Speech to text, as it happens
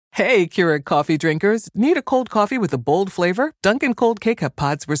Hey, Keurig coffee drinkers. Need a cold coffee with a bold flavor? Dunkin' Cold K-Cup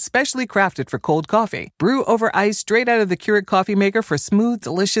pods were specially crafted for cold coffee. Brew over ice straight out of the Keurig coffee maker for smooth,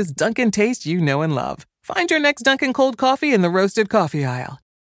 delicious Dunkin' taste you know and love. Find your next Dunkin' Cold coffee in the roasted coffee aisle.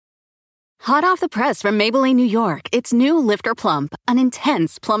 Hot off the press from Maybelline, New York, it's new Lifter Plump, an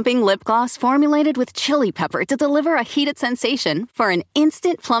intense plumping lip gloss formulated with chili pepper to deliver a heated sensation for an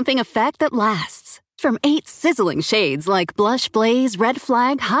instant plumping effect that lasts. From 8 sizzling shades like Blush Blaze, Red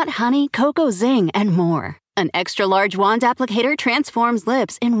Flag, Hot Honey, Cocoa Zing, and more. An extra-large wand applicator transforms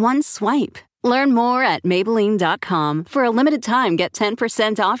lips in one swipe. Learn more at Maybelline.com. For a limited time, get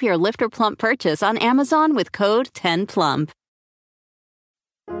 10% off your Lifter Plump purchase on Amazon with code 10PLUMP.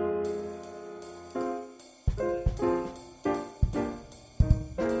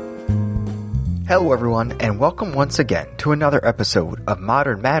 Hello everyone, and welcome once again to another episode of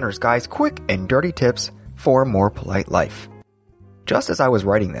Modern Manners Guy's quick and dirty tips for a more polite life. Just as I was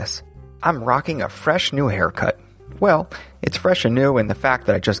writing this, I'm rocking a fresh new haircut. Well, it's fresh and new in the fact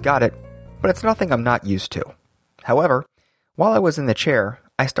that I just got it, but it's nothing I'm not used to. However, while I was in the chair,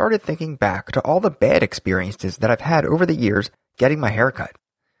 I started thinking back to all the bad experiences that I've had over the years getting my haircut.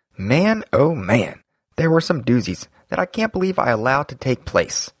 Man, oh man, there were some doozies that I can't believe I allowed to take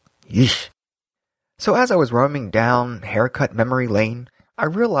place. Yeesh. So as I was roaming down haircut memory lane, I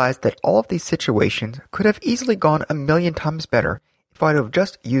realized that all of these situations could have easily gone a million times better if I'd have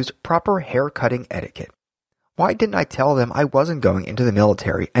just used proper haircutting etiquette. Why didn't I tell them I wasn't going into the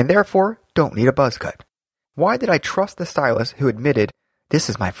military and therefore don't need a buzz cut? Why did I trust the stylist who admitted, this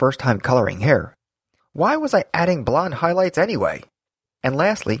is my first time coloring hair? Why was I adding blonde highlights anyway? And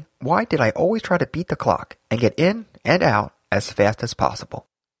lastly, why did I always try to beat the clock and get in and out as fast as possible?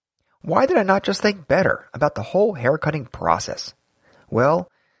 Why did I not just think better about the whole haircutting process?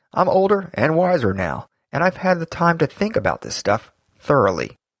 Well, I'm older and wiser now, and I've had the time to think about this stuff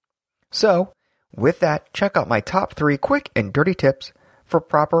thoroughly. So, with that, check out my top 3 quick and dirty tips for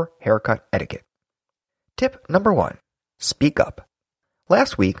proper haircut etiquette. Tip number 1. Speak up.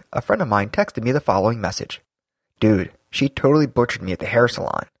 Last week, a friend of mine texted me the following message. Dude, she totally butchered me at the hair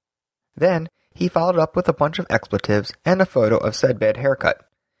salon. Then, he followed up with a bunch of expletives and a photo of said bad haircut.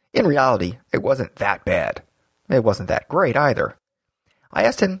 In reality, it wasn't that bad. It wasn't that great either. I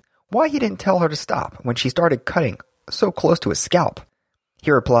asked him why he didn't tell her to stop when she started cutting so close to his scalp.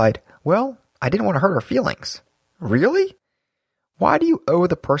 He replied, well, I didn't want to hurt her feelings. Really? Why do you owe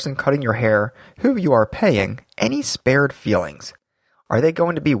the person cutting your hair, who you are paying, any spared feelings? Are they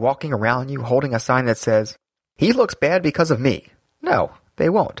going to be walking around you holding a sign that says, he looks bad because of me? No, they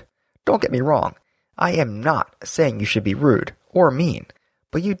won't. Don't get me wrong. I am not saying you should be rude or mean.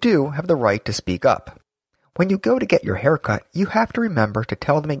 But you do have the right to speak up. When you go to get your haircut, you have to remember to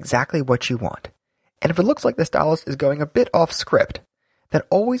tell them exactly what you want. And if it looks like the stylist is going a bit off script, then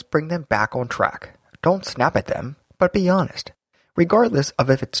always bring them back on track. Don't snap at them, but be honest. Regardless of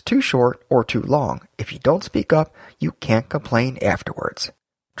if it's too short or too long, if you don't speak up, you can't complain afterwards.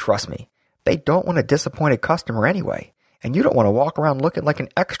 Trust me, they don't want a disappointed customer anyway, and you don't want to walk around looking like an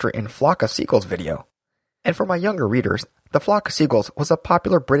extra in Flock of Seagulls video. And for my younger readers, the Flock of Seagulls was a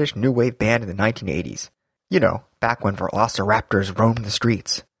popular British new wave band in the 1980s. You know, back when velociraptors roamed the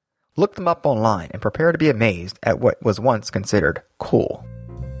streets. Look them up online and prepare to be amazed at what was once considered cool.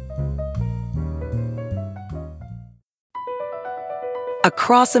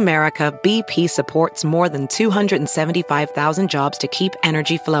 Across America, BP supports more than 275,000 jobs to keep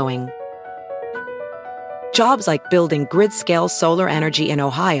energy flowing. Jobs like building grid-scale solar energy in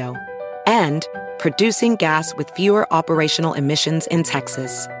Ohio and producing gas with fewer operational emissions in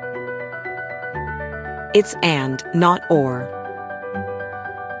Texas. It's and, not or.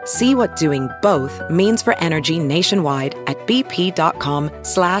 See what doing both means for energy nationwide at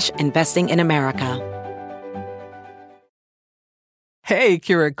bp.com/investing in America. Hey,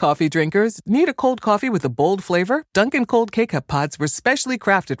 Keurig coffee drinkers. Need a cold coffee with a bold flavor? Dunkin' Cold K-Cup pods were specially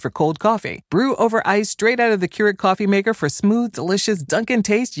crafted for cold coffee. Brew over ice straight out of the Keurig coffee maker for smooth, delicious Dunkin'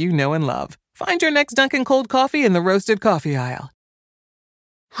 taste you know and love. Find your next Dunkin' Cold coffee in the roasted coffee aisle.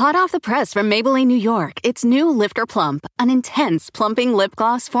 Hot off the press from Maybelline, New York, it's new Lifter Plump, an intense plumping lip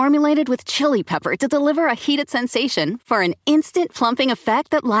gloss formulated with chili pepper to deliver a heated sensation for an instant plumping effect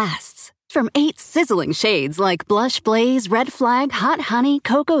that lasts. From 8 sizzling shades like Blush Blaze, Red Flag, Hot Honey,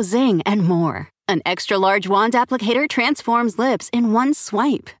 Cocoa Zing, and more. An extra-large wand applicator transforms lips in one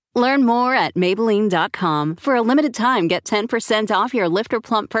swipe. Learn more at Maybelline.com. For a limited time, get 10% off your Lifter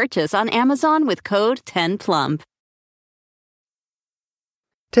Plump purchase on Amazon with code 10PLUMP.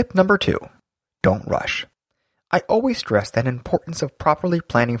 Tip number 2. Don't rush. I always stress the importance of properly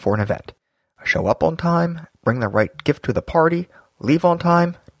planning for an event. Show up on time, bring the right gift to the party, leave on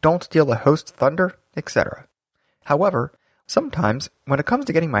time, don't steal the host's thunder, etc. However, sometimes when it comes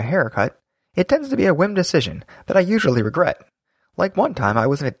to getting my hair cut, it tends to be a whim decision that I usually regret. Like one time I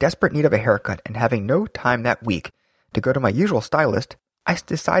was in a desperate need of a haircut and having no time that week to go to my usual stylist, I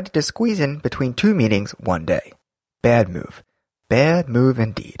decided to squeeze in between 2 meetings one day. Bad move. Bad move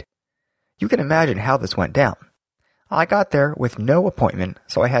indeed. You can imagine how this went down. I got there with no appointment,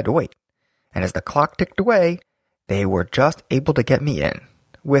 so I had to wait. And as the clock ticked away, they were just able to get me in,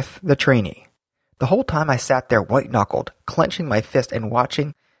 with the trainee. The whole time I sat there white-knuckled, clenching my fist and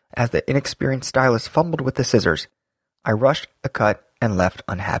watching as the inexperienced stylist fumbled with the scissors. I rushed the cut and left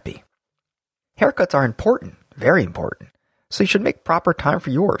unhappy. Haircuts are important, very important, so you should make proper time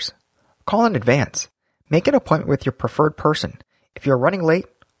for yours. Call in advance. Make an appointment with your preferred person. If you're running late,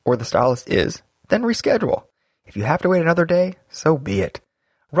 or the stylist is, then reschedule. If you have to wait another day, so be it.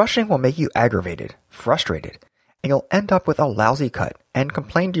 Rushing will make you aggravated, frustrated, and you'll end up with a lousy cut and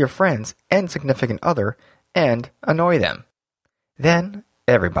complain to your friends and significant other and annoy them. Then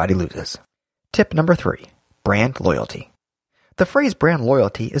everybody loses. Tip number 3, brand loyalty. The phrase brand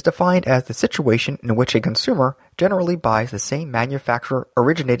loyalty is defined as the situation in which a consumer generally buys the same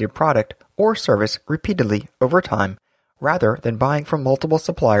manufacturer-originated product or service repeatedly over time rather than buying from multiple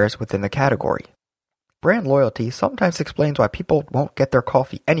suppliers within the category. Brand loyalty sometimes explains why people won't get their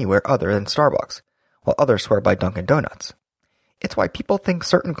coffee anywhere other than Starbucks, while others swear by Dunkin' Donuts. It's why people think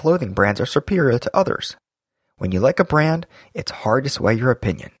certain clothing brands are superior to others. When you like a brand, it's hard to sway your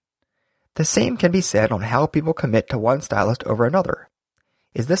opinion. The same can be said on how people commit to one stylist over another.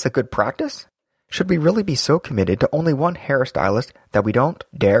 Is this a good practice? Should we really be so committed to only one hairstylist that we don't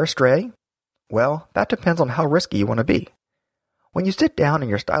dare stray? Well, that depends on how risky you want to be. When you sit down in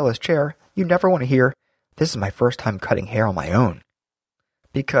your stylist chair, you never want to hear, "This is my first time cutting hair on my own."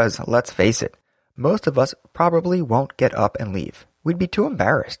 Because, let's face it, most of us probably won't get up and leave. We'd be too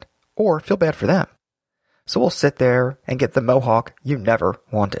embarrassed, or feel bad for them. So we'll sit there and get the mohawk you never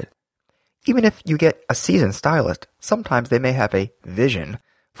wanted. Even if you get a seasoned stylist, sometimes they may have a vision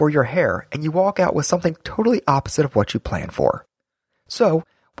for your hair and you walk out with something totally opposite of what you planned for. So,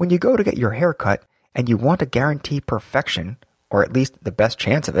 when you go to get your hair cut and you want to guarantee perfection, or at least the best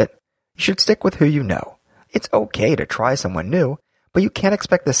chance of it, you should stick with who you know. It's okay to try someone new, but you can't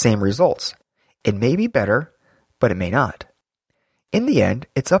expect the same results. It may be better, but it may not. In the end,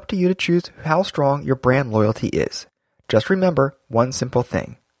 it's up to you to choose how strong your brand loyalty is. Just remember one simple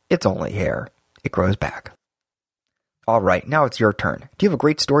thing. It's only hair. It grows back. Alright, now it's your turn. Do you have a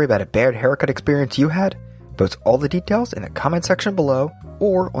great story about a bad haircut experience you had? Post all the details in the comment section below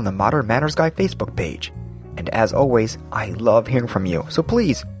or on the Modern Manners Guy Facebook page. And as always, I love hearing from you, so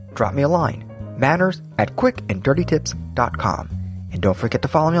please drop me a line. manners@quickanddirtytips.com. And don't forget to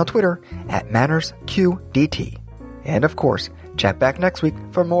follow me on Twitter @MannersQDT. And of course, check back next week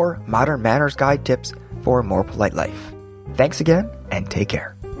for more Modern Manners Guide tips for a more polite life. Thanks again, and take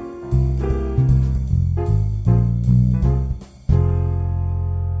care.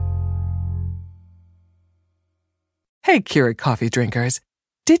 Hey, Keurig coffee drinkers.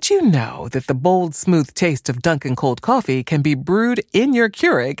 Did you know that the bold, smooth taste of Dunkin' cold coffee can be brewed in your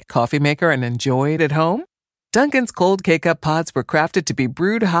Keurig coffee maker and enjoyed at home? Dunkin's cold K-Cup pods were crafted to be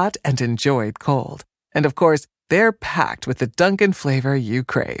brewed hot and enjoyed cold. And of course, they're packed with the Dunkin' flavor you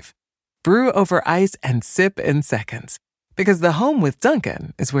crave. Brew over ice and sip in seconds. Because the home with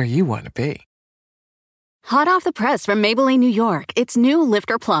Dunkin' is where you want to be. Hot off the press from Maybelline, New York, it's new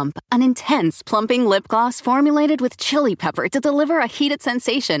Lifter Plump, an intense plumping lip gloss formulated with chili pepper to deliver a heated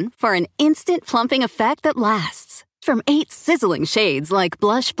sensation for an instant plumping effect that lasts. From 8 sizzling shades like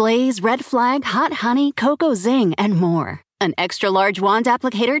Blush Blaze, Red Flag, Hot Honey, Cocoa Zing, and more. An extra-large wand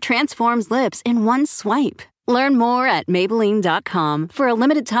applicator transforms lips in one swipe. Learn more at Maybelline.com. For a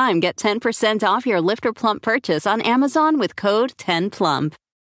limited time, get 10% off your Lifter Plump purchase on Amazon with code 10PLUMP.